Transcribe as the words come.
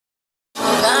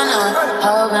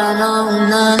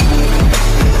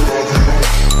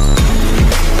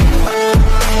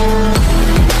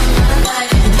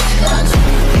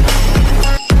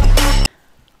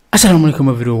Assalamu alaikum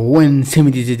everyone,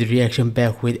 Samir did the reaction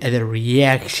back with other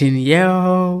reaction.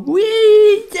 Yo,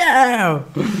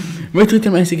 my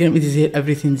Twitter, my Instagram, it is here,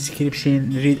 everything in the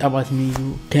description. Read about me,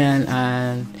 you can,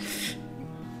 and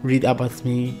read about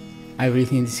me,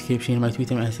 everything in the description. My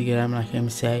Twitter, my Instagram, like I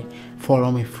say,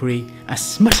 follow me free and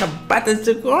smash a button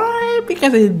subscribe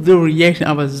because I do reaction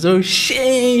about Zhou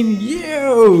Shen.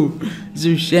 Yo,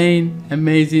 Zhou Shen,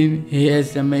 amazing. He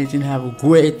is amazing. Have a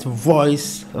great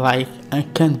voice. Like, I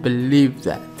can't believe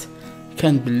that.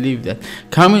 Can't believe that.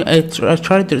 Coming, I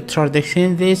tried to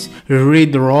traduction this.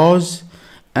 Read Rose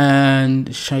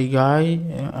and Shy Guy.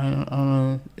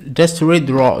 Just read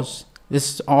Rose.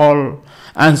 This is all,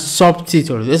 and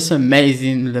subtitle. This is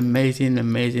amazing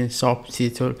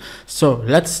subtitle. So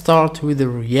let's start with the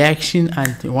reaction,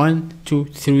 and 1 2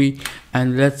 3,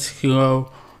 and let's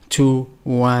go to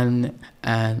 1,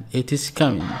 and it is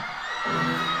coming.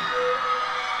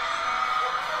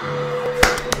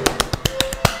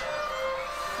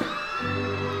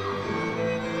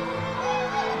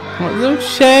 What a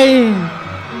shame.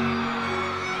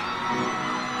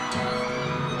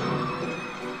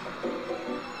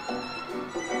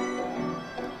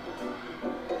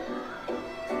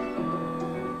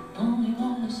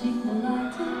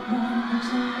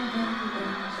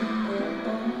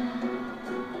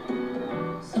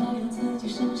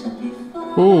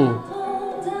 Ooh.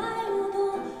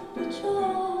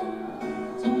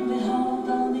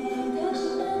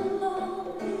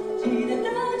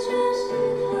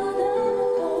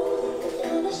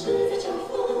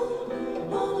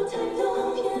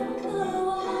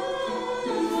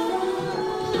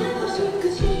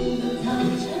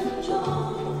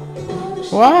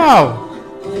 Wow.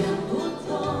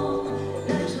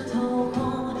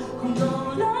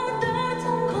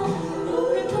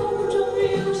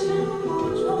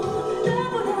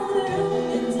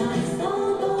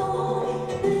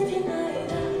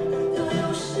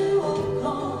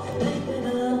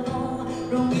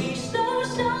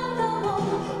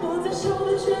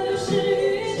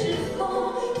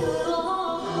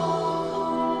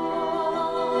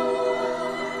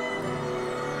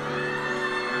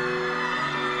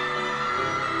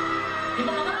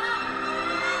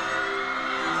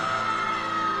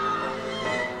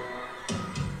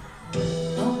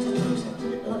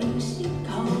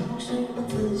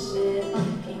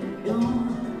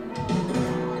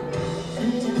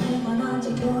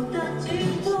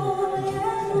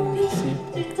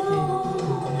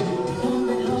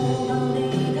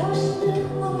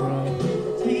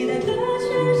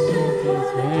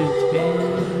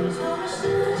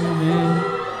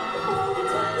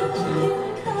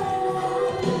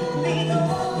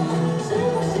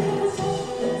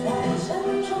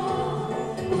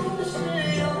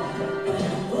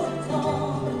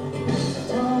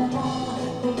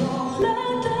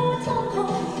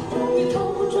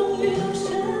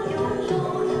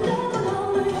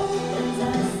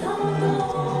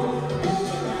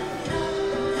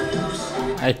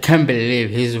 I can't believe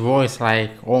his voice,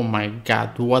 like, oh my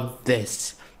god, what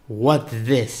this? Oh,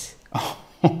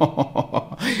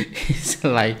 he's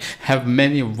like have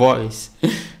many voice.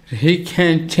 He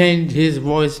can change his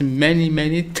voice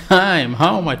many times.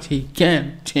 How much he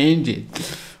can change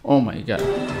it? Oh my god.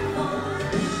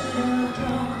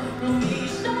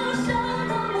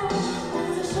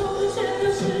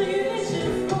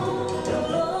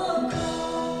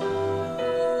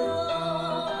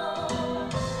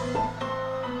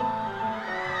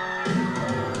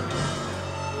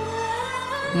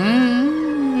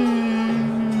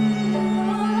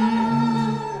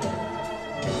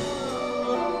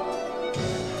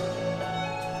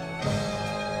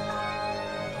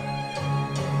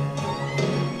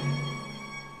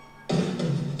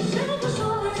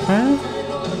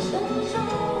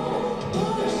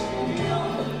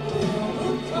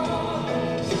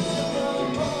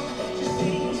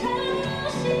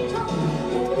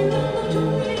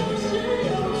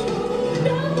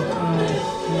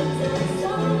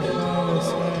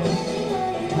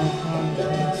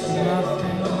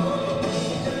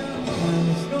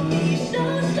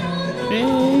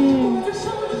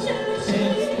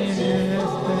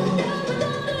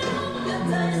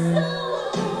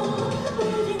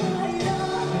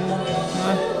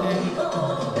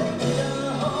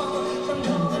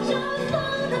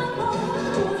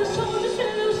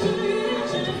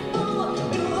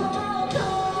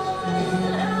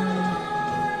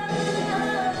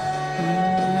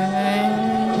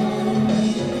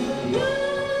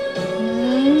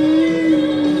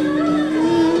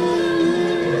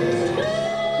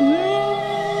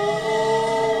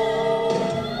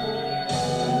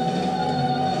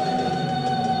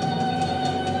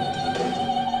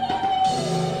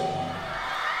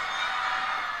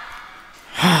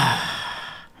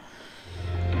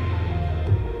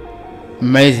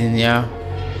 Amazing, yeah.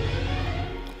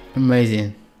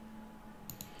 Amazing.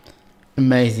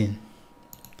 Amazing.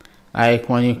 Like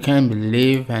when you can't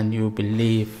believe and you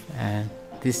believe, and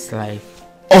this like,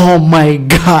 oh my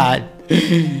god.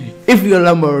 If you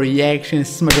love my reaction,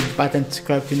 smash the button,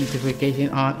 subscribe to notification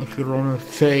on. If you want my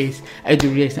face, I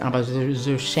do reaction about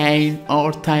Zhou Shen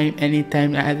all time,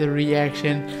 anytime I do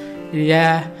reaction.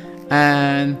 Yeah,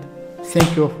 and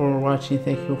thank you for watching,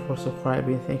 thank you for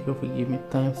subscribing, thank you for giving me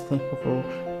time, thank you for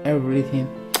everything.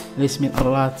 This means a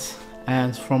lot,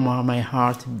 and from my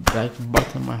heart, like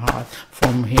bottom of my heart,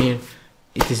 from here,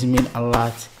 it is mean a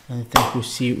lot. And thank you.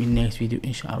 See you in next video,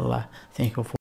 inshallah. Thank you for